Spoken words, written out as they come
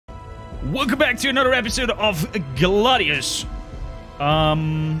Welcome back to another episode of Gladius.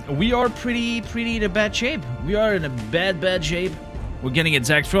 We are pretty in a bad shape. We are in a bad shape. We're getting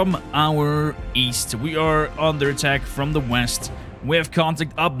attacked from our east. We are under attack from the west. We have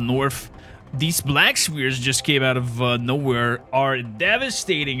contact up north. These black spheres just came out of nowhere, are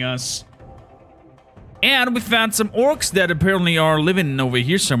devastating us. And we found some orcs that apparently are living over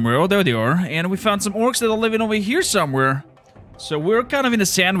here somewhere. Oh, there they are. And we found some orcs that are living over here somewhere. So we're kind of in a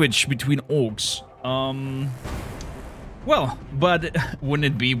sandwich between orcs. Well, but wouldn't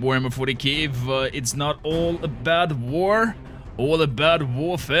it be Warhammer 40k if it's not all about war, all about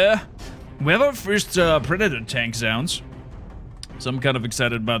warfare? We have our first Predator tank sounds. So I'm kind of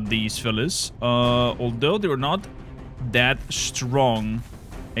excited about these fellas. Although they're not that strong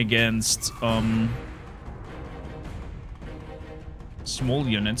against small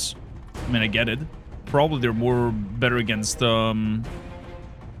units. I mean, I get it. Probably they're better against, well,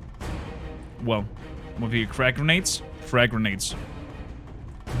 what are you, frag grenades? Frag grenades.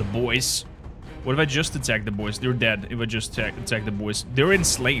 The boys. What if I just attack the boys? They're dead if I just attack the boys. They're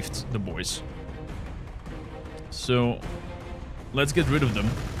enslaved, the boys. So, let's get rid of them.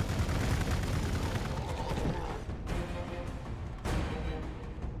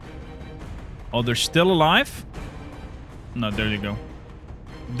 Oh, they're still alive? No, there they go.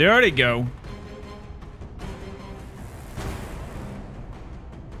 There they go.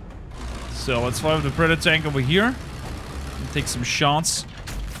 So let's fire the Predator tank over here and take some shots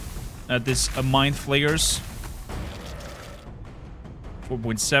at this mind flayers.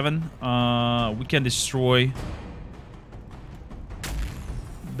 4.7. We can destroy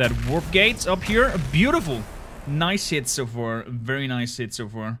that warp gate up here. Beautiful. Nice hit so far. Very nice hit so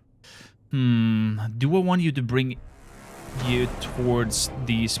far. Do I want you to bring you towards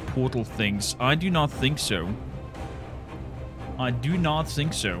these portal things? I do not think so. I do not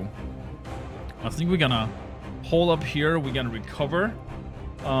think so. I think we're gonna hold up here. We're gonna recover.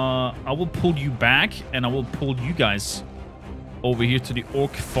 I will pull you back, and I will pull you guys over here to the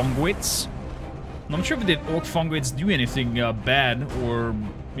Ork fungoids. I'm not sure if the Ork fungoids do anything bad, or,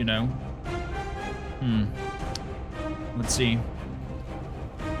 you know. Let's see.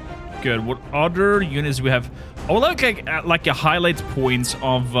 Good. What other units do we have? I would like a highlight point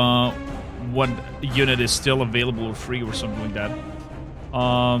of what unit is still available or free or something like that.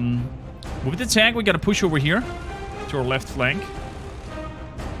 With the tank, we gotta push over here to our left flank.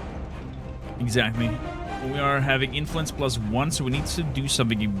 Exactly. We are having influence +1, so we need to do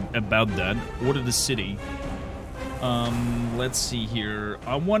something about that. Order the city. Let's see here.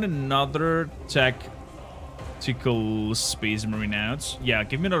 I want another tactical space marine out. Yeah,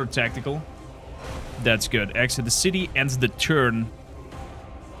 give me another tactical. That's good. Exit the city, ends the turn.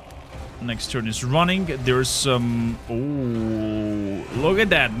 Next turn is running. There's some... Oh, look at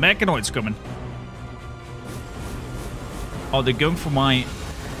that. Mechanoids coming. Oh, they're going for my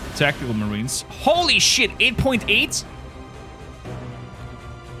tactical marines. Holy shit, 8.8?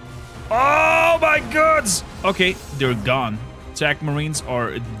 Oh my gods! Okay, they're gone. Attack marines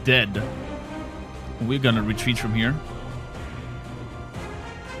are dead. We're gonna retreat from here.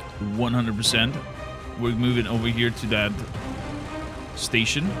 100%. We're moving over here to that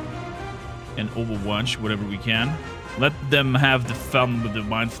station. And overwatch whatever we can. Let them have the fun with the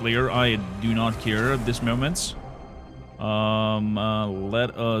mind flayer. I do not care at this moment.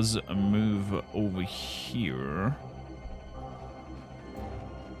 Let us move over here.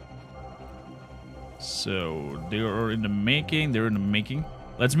 So they are in the making. They're in the making.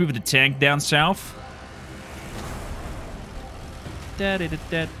 Let's move the tank down south. We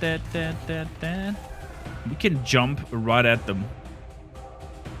can jump right at them.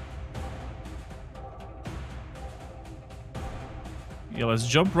 Yeah, let's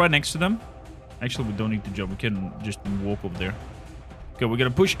jump right next to them. Actually, we don't need to jump. We can just walk over there. Okay, we're gonna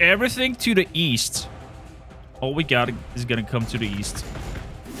push everything to the east. All we got is gonna come to the east.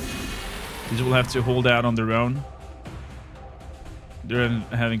 These will have to hold out on their own. They're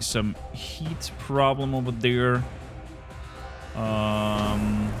having some heat problem over there.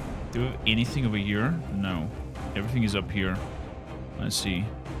 Do we have anything over here? No. Everything is up here. Let's see.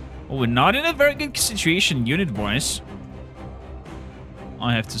 Oh, we're not in a very good situation unit-wise,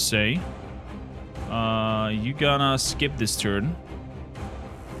 I have to say. You gonna skip this turn.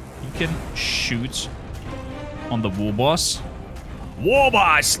 You can shoot on the war boss. War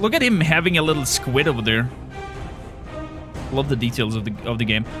boss! Look at him having a little squid over there. Love the details of the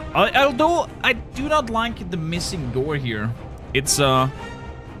game. Although I do not like the missing door here. It's I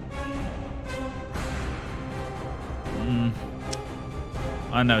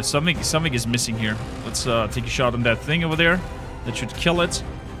know something is missing here. Let's take a shot on that thing over there. That should kill it.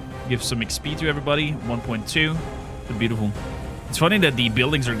 Give some XP to everybody. 1.2. Beautiful. It's funny that the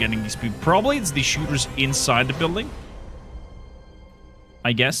buildings are getting XP. Probably it's the shooters inside the building.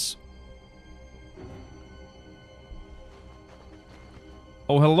 I guess.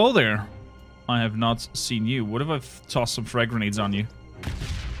 Oh, hello there. I have not seen you. What if I tossed some frag grenades on you?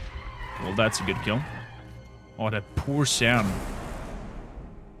 Well, that's a good kill. Oh, that poor sound.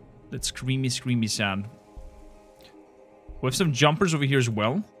 That screamy, screamy sound. We have some jumpers over here as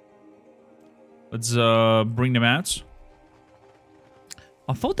well. Let's bring them out.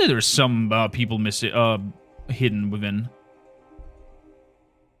 I thought that there were some people missing, hidden within.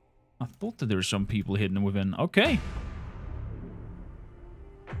 I thought that there were some people hidden within. Okay.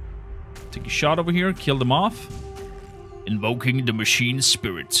 Take a shot over here, kill them off. Invoking the machine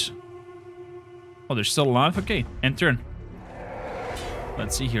spirit. Oh, they're still alive? Okay, end turn.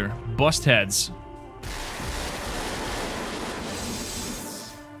 Let's see here. Bust heads.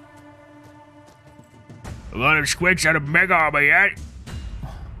 A lot of squicks out of mega armor yet.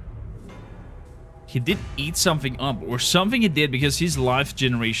 He did eat something up, or something he did, because his life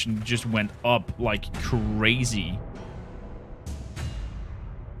generation just went up like crazy.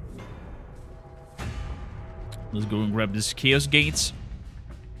 Let's go and grab this Chaos Gates.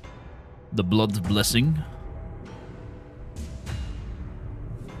 The Blood Blessing.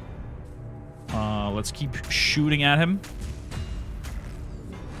 Let's keep shooting at him.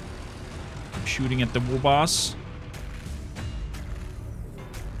 Keep shooting at the war boss.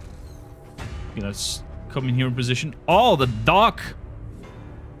 Okay, let's come in here in position. Oh, the dock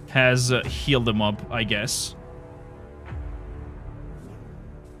has healed him up, I guess.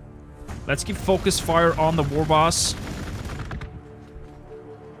 Let's keep focus fire on the war boss.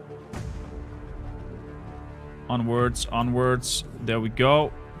 Onwards, onwards. There we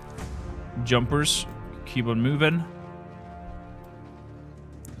go. Jumpers. Keep on moving.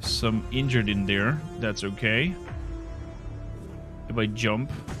 Some injured in there. That's okay. If I jump.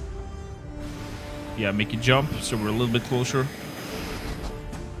 Yeah, make a jump so we're a little bit closer.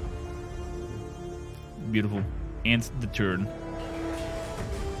 Beautiful. And the turn.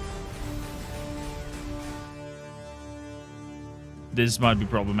 This might be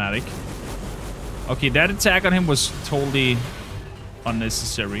problematic. Okay, that attack on him was totally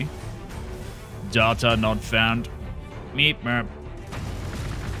unnecessary. Data not found. Meep merp.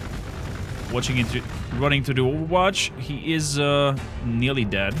 Watching into running to the Overwatch. He is nearly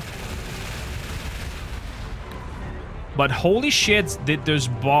dead. But holy shit, did those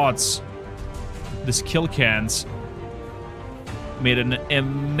bots, the skill cans, made an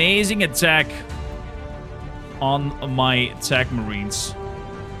amazing attack on my attack marines.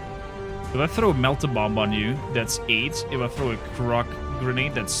 If I throw a melter bomb on you, that's 8. If I throw a croc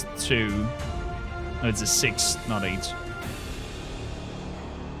grenade, that's 2. No, it's a 6, not 8.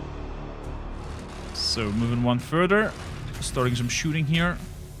 So moving one further, starting some shooting here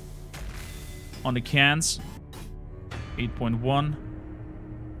on the cans. 8.1.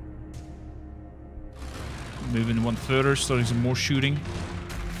 Moving one further, starting some more shooting.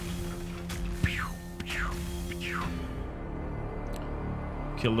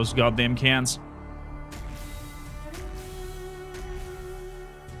 Kill those goddamn cans.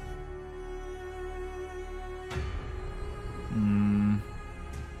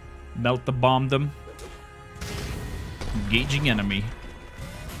 Melt the bomb them. Engaging enemy.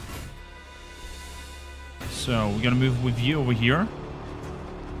 So we're gonna move with you over here.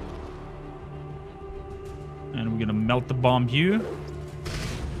 And we're gonna melt the bomb you.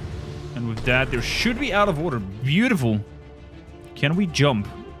 And with that, there should be out of order. Beautiful. Can we jump?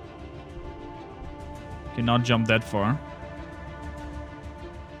 Cannot jump that far.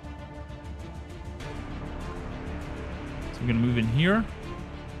 So I'm gonna move in here.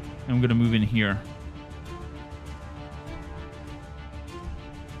 And I'm gonna move in here.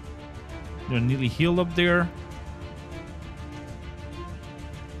 They're nearly healed up there.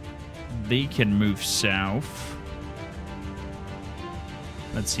 They can move south.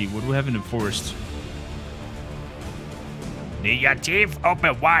 Let's see, what do we have in the forest? Negative,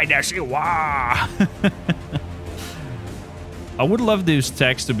 open wide as you are. I would love those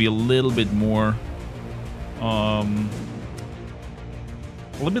texts to be a little bit more, a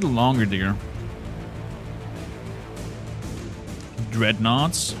little bit longer there.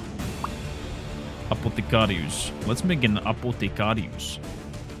 Dreadnoughts. Apothecarius. Let's make an Apothecarius.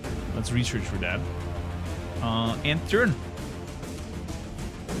 Let's research for that. And turn.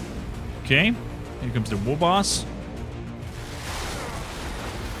 Okay. Here comes the war boss.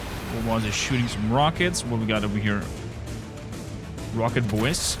 War boss is shooting some rockets. What we got over here? Rocket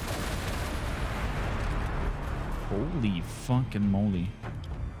boys. Holy fucking moly.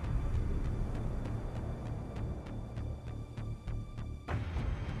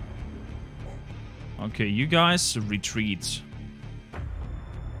 Okay, you guys retreat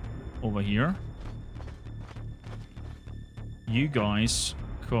over here. You guys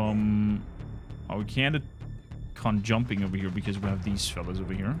come... Oh, we can't jumping over here because we have these fellas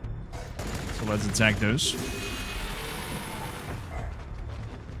over here. So let's attack those.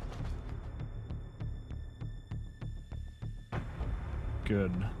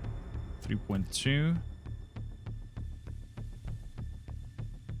 Good. 3.2.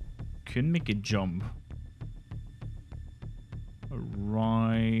 Couldn't make a jump.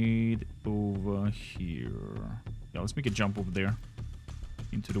 Right over here. Yeah, let's make a jump over there.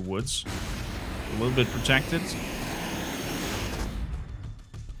 Into the woods. A little bit protected.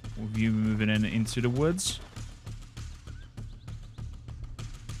 With you moving into the woods.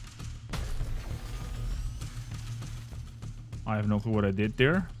 I have no clue what I did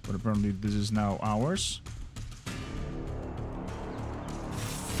there, but apparently this is now ours.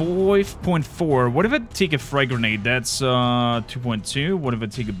 5.4. What if I take a frag grenade? That's 2.2. What if I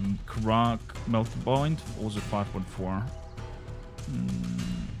take a rock melted point? Also 5.4.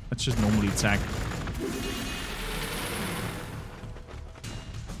 Let's just normally attack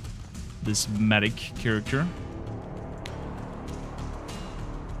this medic character.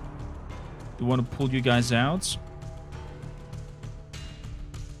 Do you want to pull you guys out?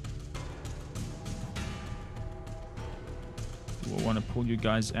 Do I want to pull you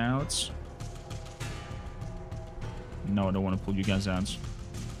guys out? No, I don't want to pull you guys out.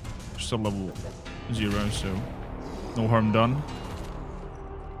 Still level 0, so no harm done.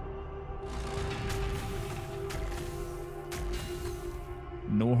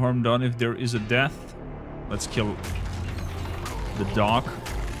 No harm done if there is a death. Let's kill the dog.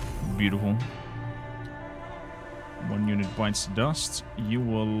 Beautiful. 1 unit bites the dust. You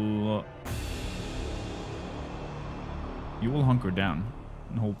will hunker down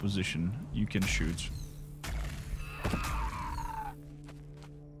and hold position. You can shoot.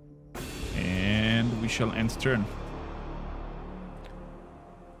 And we shall end turn.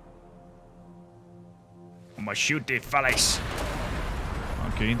 I'm gonna shoot the fellas.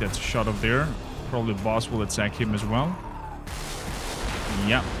 Okay, that's a shot up there. Probably the boss will attack him as well.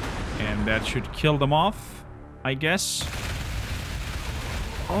 Yeah. And that should kill them off, I guess.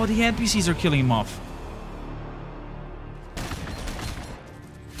 Oh, the NPCs are killing him off.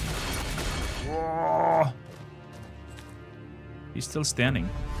 Whoa. He's still standing.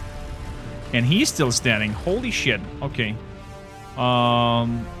 And he's still standing. Holy shit. Okay.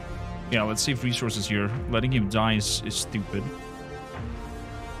 Yeah, let's save resources here. Letting him die is stupid.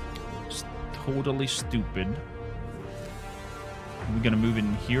 Totally stupid. We're gonna move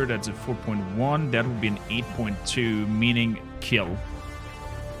in here. That's a 4.1. That would be an 8.2, meaning kill.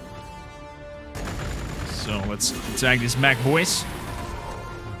 So let's attack this mech, boys.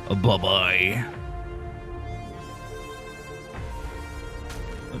 Bye-bye.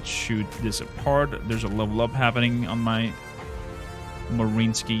 Let's shoot this apart. There's a level up happening on my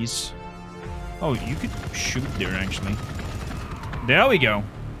marine skis. Oh, you could shoot there, actually. There we go.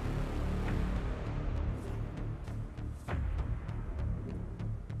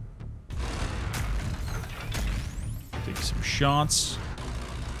 Take some shots.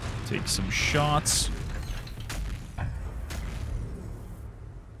 Take some shots.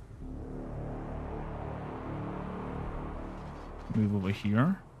 Move over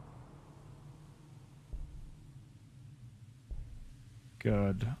here.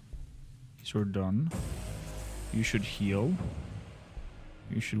 Good. These are done. You should heal.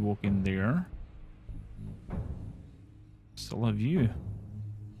 You should walk in there. Still have you.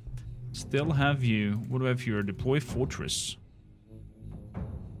 Still have you. What do I have here? Deploy fortress.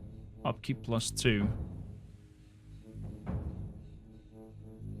 Upkeep +2.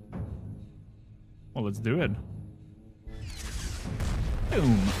 Well, let's do it.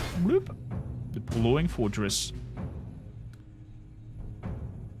 Boom. Bloop. Deploying fortress.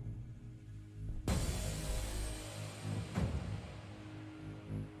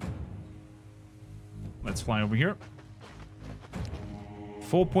 Let's fly over here.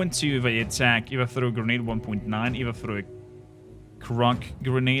 4.2 if I attack. If I throw a grenade, 1.9. If I throw a croc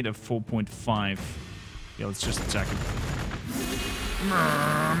grenade, a 4.5. Yeah, let's just attack it.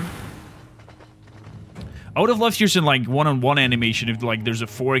 I would have loved here some like one-on-one animation if like there's a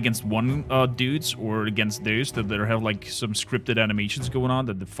 4 against 1 dudes or against those that there have like some scripted animations going on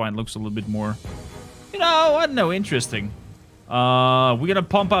that the fight looks a little bit more, you know, I don't know, interesting. We're gonna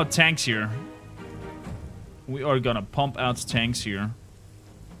pump out tanks here. We are gonna pump out tanks here.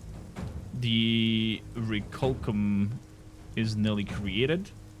 The Reculcum is nearly created.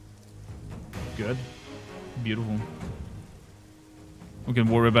 Good. Beautiful. We can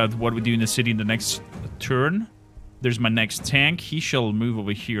worry about what we do in the city in the next turn. There's my next tank. He shall move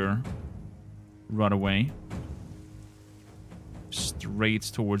over here right away. Straight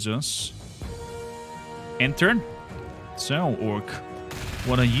towards us. End turn. So, Orc,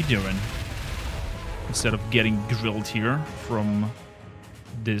 what are you doing? Instead of getting grilled here from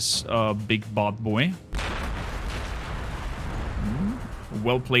this big bot boy.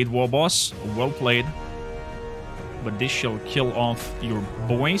 Well played, War Boss. Well played. But this shall kill off your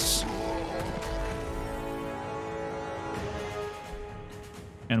boys.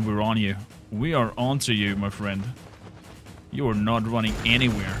 And we're on you. We are onto you, my friend. You are not running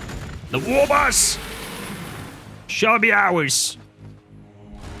anywhere. The War Boss shall be ours.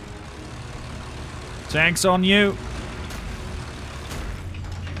 Tanks on you.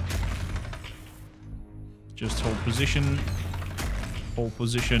 Just hold position. Hold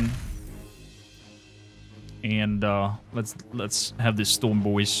position. And let's have this storm,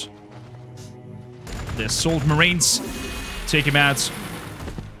 boys. The Assault Marines. Take him out.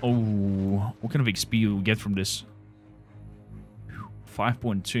 Oh, what kind of XP do we get from this?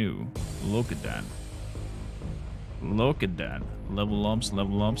 5.2. Look at that. Look at that. Level ups,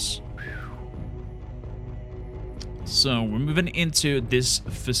 level ups. So, we're moving into this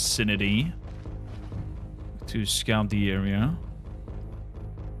vicinity to scout the area.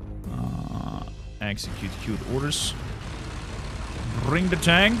 Execute orders. Bring the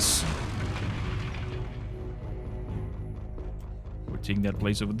tanks. We're taking that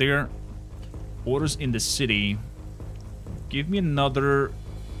place over there. Orders in the city. Give me another...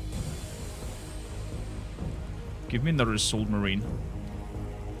 Give me another Assault Marine.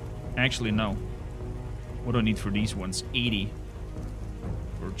 Actually, no. What do I need for these ones? 80.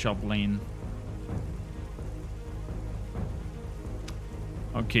 For chop lane.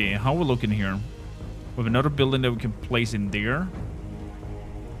 Okay, how are we looking here? We have another building that we can place in there.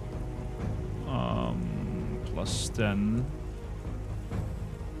 Plus 10.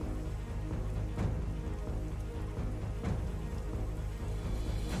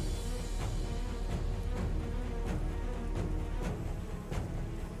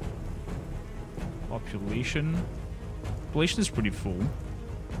 Population. Population is pretty full.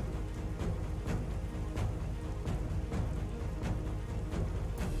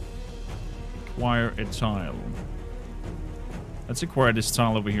 Acquire a tile. Let's acquire this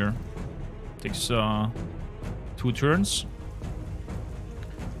tile over here. Takes 2 turns.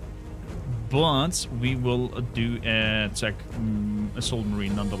 But we will do a attack Assault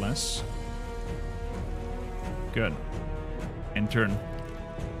Marine nonetheless. Good. End turn.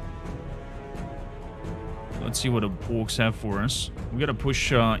 Let's see what the Orks have for us. We gotta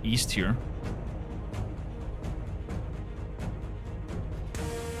push east here.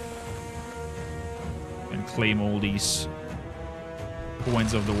 And claim all these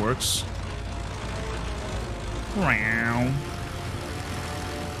points of the works. Wow.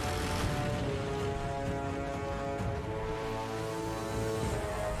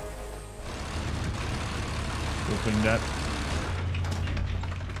 Opening that.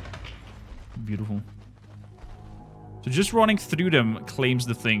 Beautiful. So just running through them claims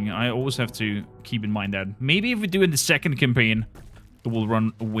the thing. I always have to keep in mind that. Maybe if we do in the second campaign, it will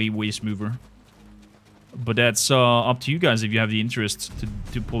run way smoother. But that's up to you guys if you have the interest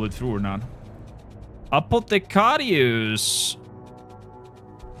to pull it through or not. Apothecarius.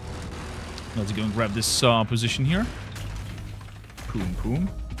 Let's go and grab this position here. Boom.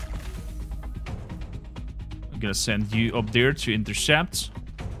 I'm gonna send you up there to intercept.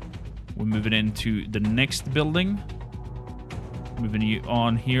 We're moving into the next building. Moving you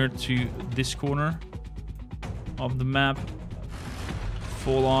on here to this corner of the map.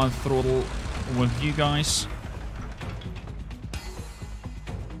 Full on throttle with you guys.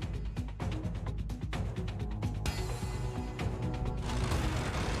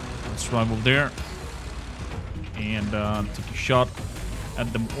 Let's drive over there. And take a shot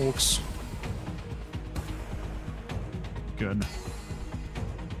at the Orks. Good.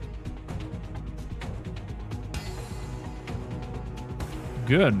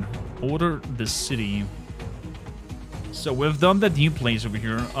 Good. Order the city. So we've done that new place over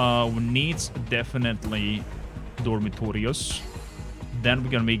here. We need definitely dormitorios. Then we're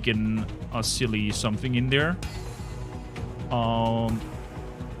gonna make a silly something in there.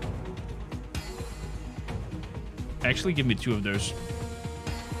 Actually, give me 2 of those.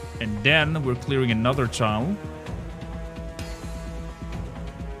 And then we're clearing another tile.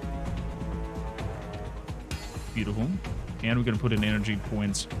 Beautiful. And we're going to put an energy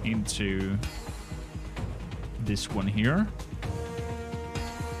point into this one here.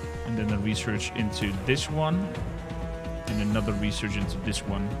 And then the research into this one. And and another research into this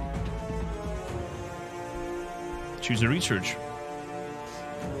one. Choose a research.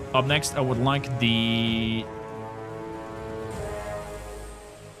 Up next, I would like the...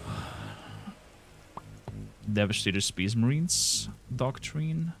 Devastator Space Marines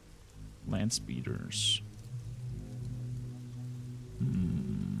Doctrine. Land Speeders.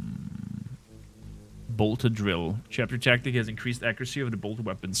 Bolted Drill. Chapter Tactic has increased accuracy of the bolted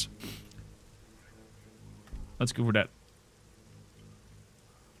weapons. Let's go for that.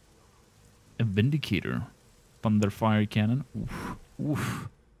 A Vindicator. Thunder Fire Cannon. Oof. Oof.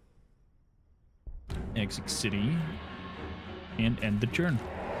 Exit City. And end the turn.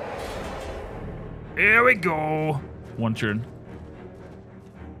 Here we go. One turn.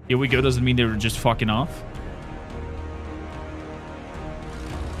 Here we go doesn't mean they were just fucking off.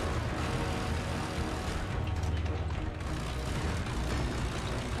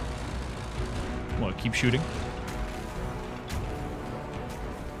 Well, keep shooting.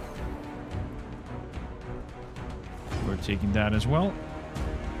 We're taking that as well.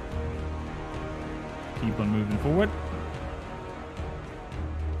 Keep on moving forward.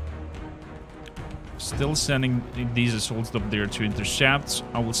 Still sending these assaults up there to intercept.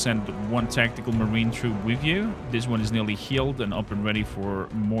 I will send one tactical marine troop with you. This one is nearly healed and up and ready for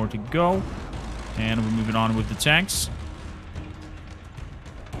more to go. And we're moving on with the tanks.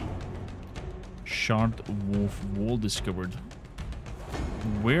 Shard Wolf Wall discovered.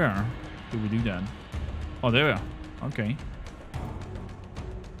 Where do we do that? Oh, there. Okay.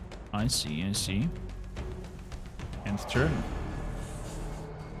 I see, I see. End turn.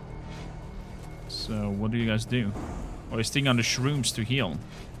 So, what do you guys do? Oh, you're sticking on the shrooms to heal.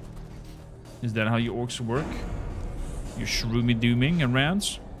 Is that how your orcs work? You're shroomy dooming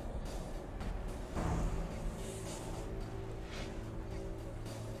around?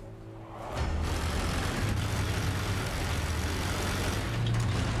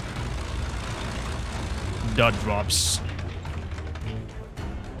 Dot drops.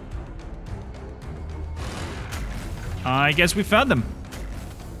 I guess we found them.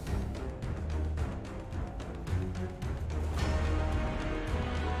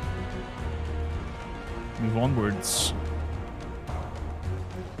 Move onwards.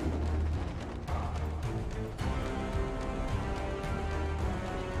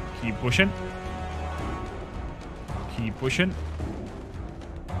 Keep pushing. Keep pushing.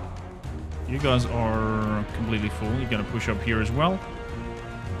 You guys are completely full. You're gonna push up here as well.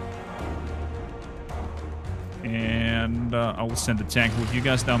 And I will send the tank with you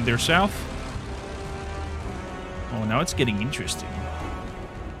guys down there south. Oh, now it's getting interesting.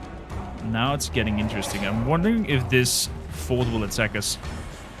 Now it's getting interesting. I'm wondering if this fort will attack us.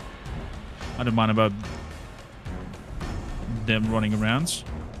 I don't mind about them running around. So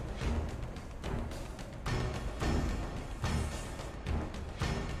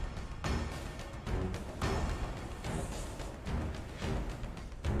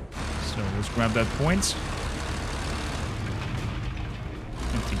let's grab that point.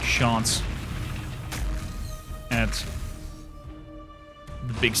 And take shots at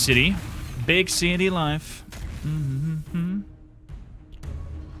the big city. Big city life. I'm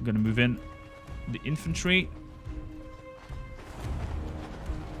gonna move in the infantry.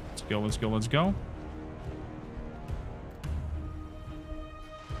 Let's go, let's go, let's go.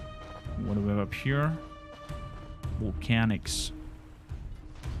 What do we have up here? Volcanics.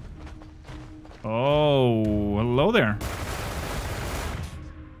 Oh, hello there.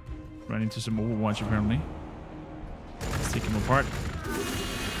 Run into some Overwatch apparently. Let's take him apart.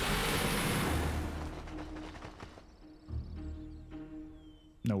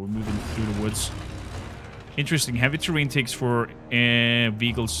 No, we're moving through the woods. Interesting. Heavy terrain takes for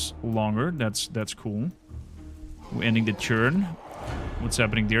vehicles longer. That's cool. We're ending the turn. What's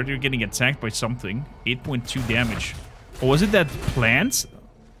happening there? They're getting attacked by something. 8.2 damage. Oh, was it that plant?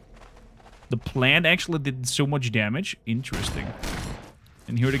 The plant actually did so much damage. Interesting.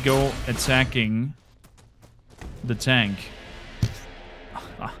 And here they go attacking the tank.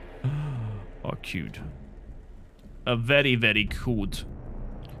 Oh, cute. A very, very cute.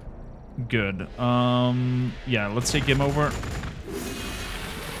 Good. Yeah, let's take him over.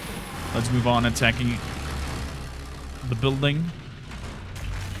 Let's move on attacking the building.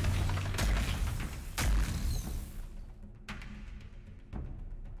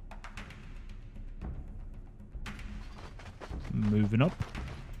 Moving up.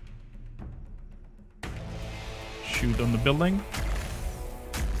 Shoot on the building.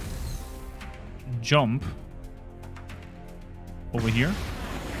 Jump over here.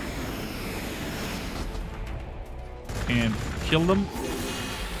 And kill them.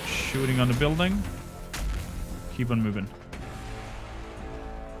 Shooting on the building. Keep on moving.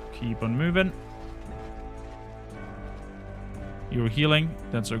 Keep on moving. You're healing.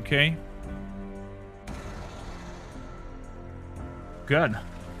 That's okay. Good.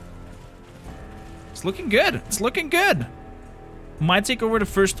 It's looking good. It's looking good. Might take over the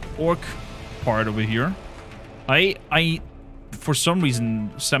first orc part over here. I for some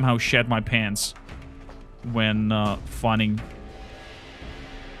reason, somehow shat my pants when fighting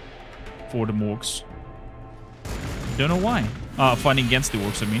for the orcs. Don't know why. Fighting against the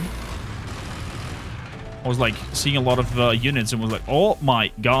orcs, I mean. I was like seeing a lot of units and was like, oh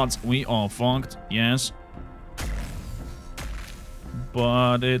my god, we are fucked. Yes.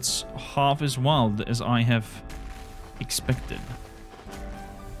 But it's half as wild as I have expected.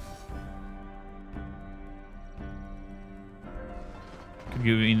 Could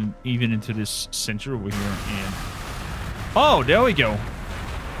go even into this center over here and... Oh, there we go.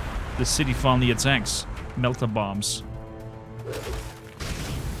 The city finally attacks. Melter bombs.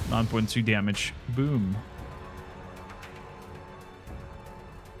 9.2 damage. Boom.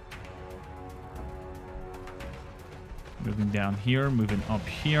 Moving down here, moving up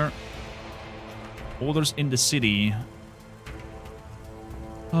here. Orders in the city.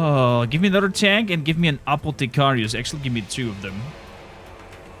 Oh, give me another tank and give me an apothecarius. Actually, give me 2 of them.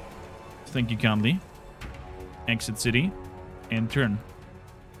 Thank you kindly. Exit city. And turn.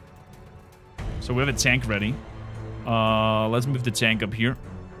 So we have a tank ready. Let's move the tank up here.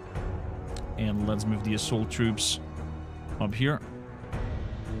 And let's move the assault troops up here.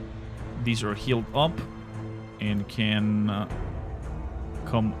 These are healed up. And can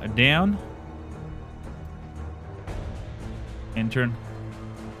come down. And turn.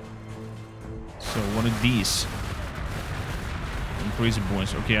 So what are these? Some crazy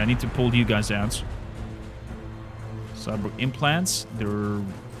boys. Okay, I need to pull you guys out. Cyber implants. They're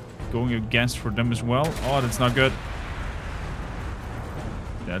going against for them as well. Oh, that's not good.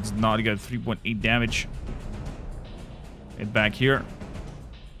 That's not good. 3.8 damage. Get back here.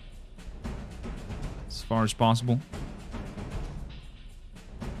 As far as possible.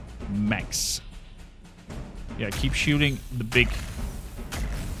 Max. Yeah, keep shooting the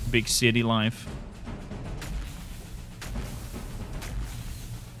big city life.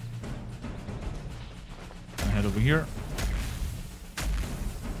 I'll head over here.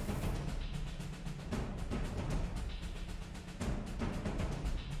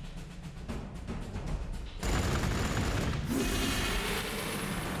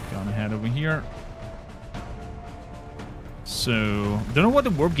 Gonna head over here. So, don't know what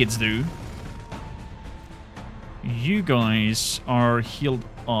the warp gates do. You guys are healed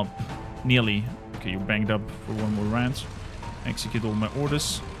up. Nearly. Okay, you're banged up for one more round. Execute all my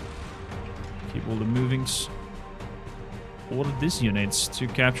orders. Keep all the movings. Order these units to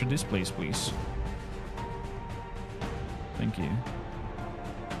capture this place, please. Thank you.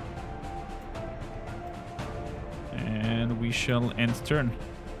 And we shall end turn.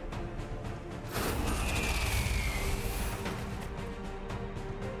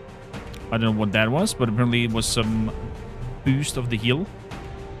 I don't know what that was, but apparently it was some boost of the heal.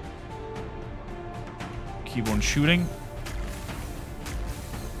 Keep on shooting.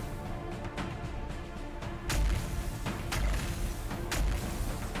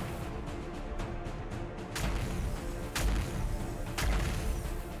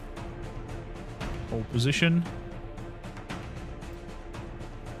 Hold position.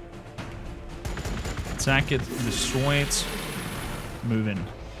 Attack it, destroy it, move in.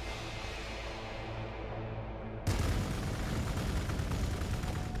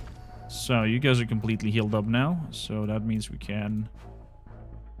 So, you guys are completely healed up now. So, that means we can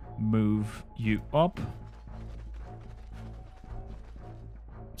move you up.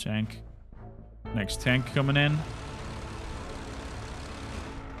 Tank. Next tank coming in.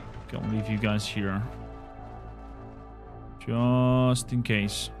 Gonna leave you guys here. Just in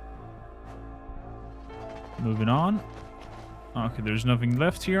case. Moving on. Okay, there's nothing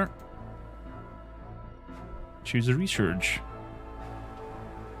left here. Choose a research.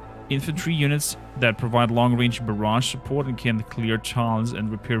 Infantry units that provide long-range barrage support and can clear tunnels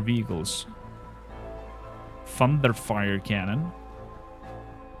and repair vehicles. Thunderfire cannon.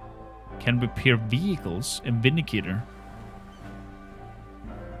 Can repair vehicles and Vindicator.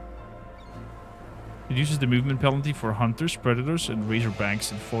 Reduces the movement penalty for hunters, predators, and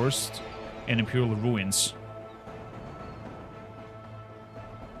razorbacks in forests and imperial ruins.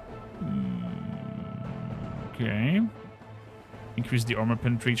 Okay. Increase the armor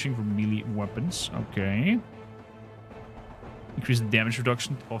penetration for melee weapons. Okay. Increase the damage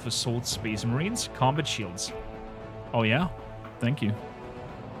reduction of assault space marines. Combat shields. Oh yeah? Thank you.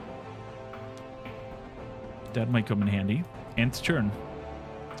 That might come in handy. End turn.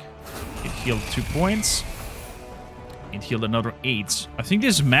 healed 2 points. It healed another 8. I think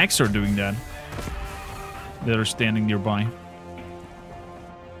these mechs are doing that. That are standing nearby.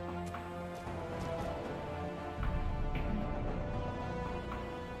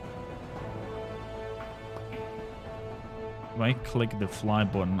 If I click the fly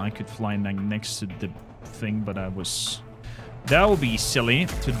button, I could fly next to the thing, but that would be silly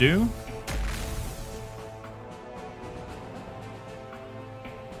to do.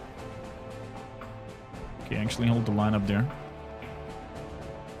 Okay, actually hold the line up there.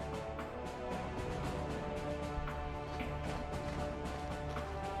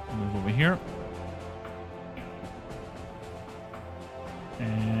 Move over here.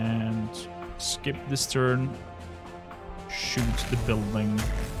 And skip this turn. Shoot the building.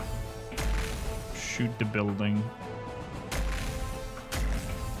 Shoot the building.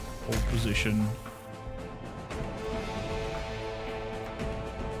 Hold position.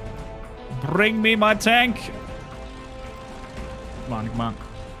 Bring me my tank! Come on, come on.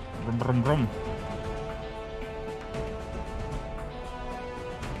 Brum, brum, brum.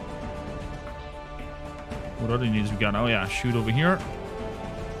 What other needs we got? Oh yeah, shoot over here.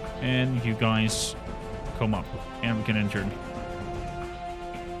 And you guys come up. And we can enter.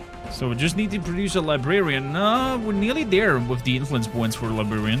 So we just need to produce a librarian. We're nearly there with the influence points for a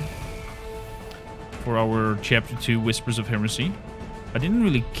librarian. For our chapter 2 Whispers of Heresy. I didn't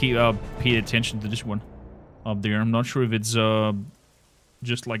really pay attention to this one up there. I'm not sure if it's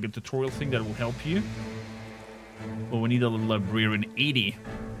just like a tutorial thing that will help you. But we need a librarian 80.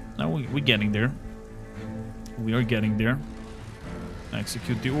 Now we're getting there. We are getting there.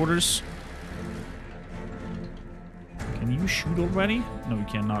 Execute the orders. Can you shoot already? No, you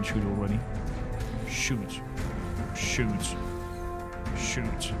cannot shoot already. Shoot. Shoot.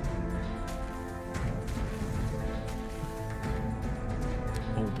 Shoot.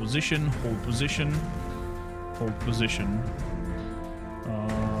 Hold position, hold position, hold position.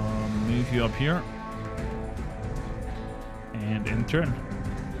 Move you up here. And in turn.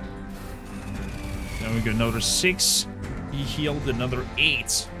 Then we got another 6. He healed another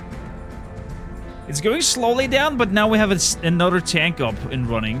 8. It's going slowly down, but now we have another tank up and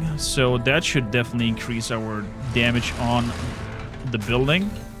running. So that should definitely increase our damage on the building.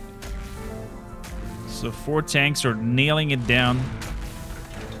 So 4 tanks are nailing it down.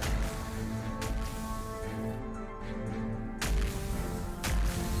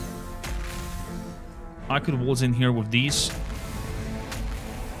 I could waltz in here with these.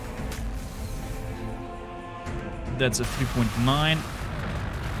 That's a 3.9.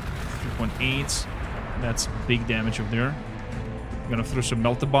 3.8. That's big damage up there. I'm gonna throw some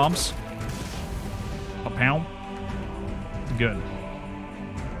melter bombs. A pound. Good.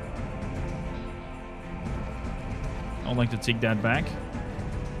 I'd like to take that back.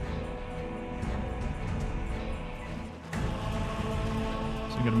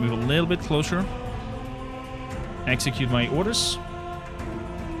 So I'm gonna move a little bit closer. Execute my orders.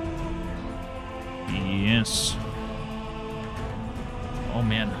 Yes. Oh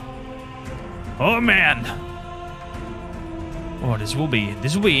man. Oh man. Oh, this will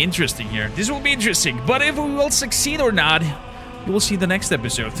be interesting here. This will be interesting. But if we will succeed or not, you will see the next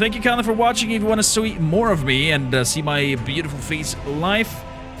episode. Thank you kindly for watching. If you want to see more of me and see my beautiful face live,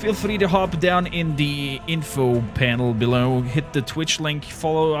 feel free to hop down in the info panel below. Hit the Twitch link,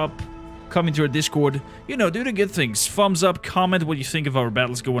 follow up, come into our Discord. You know, do the good things. Thumbs up, comment what you think of our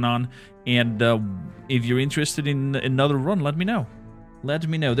battles going on. And if you're interested in another run, let me know. Let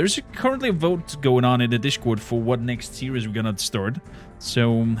me know. There's currently a vote going on in the Discord for what next series we're gonna start.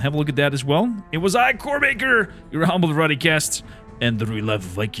 So have a look at that as well. It was I, Kormaker, your humble Radicast, and the Real Life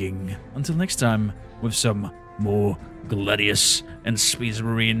Viking. Until next time, with some more Gladius and Space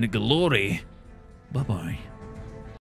Marine glory. Bye-bye.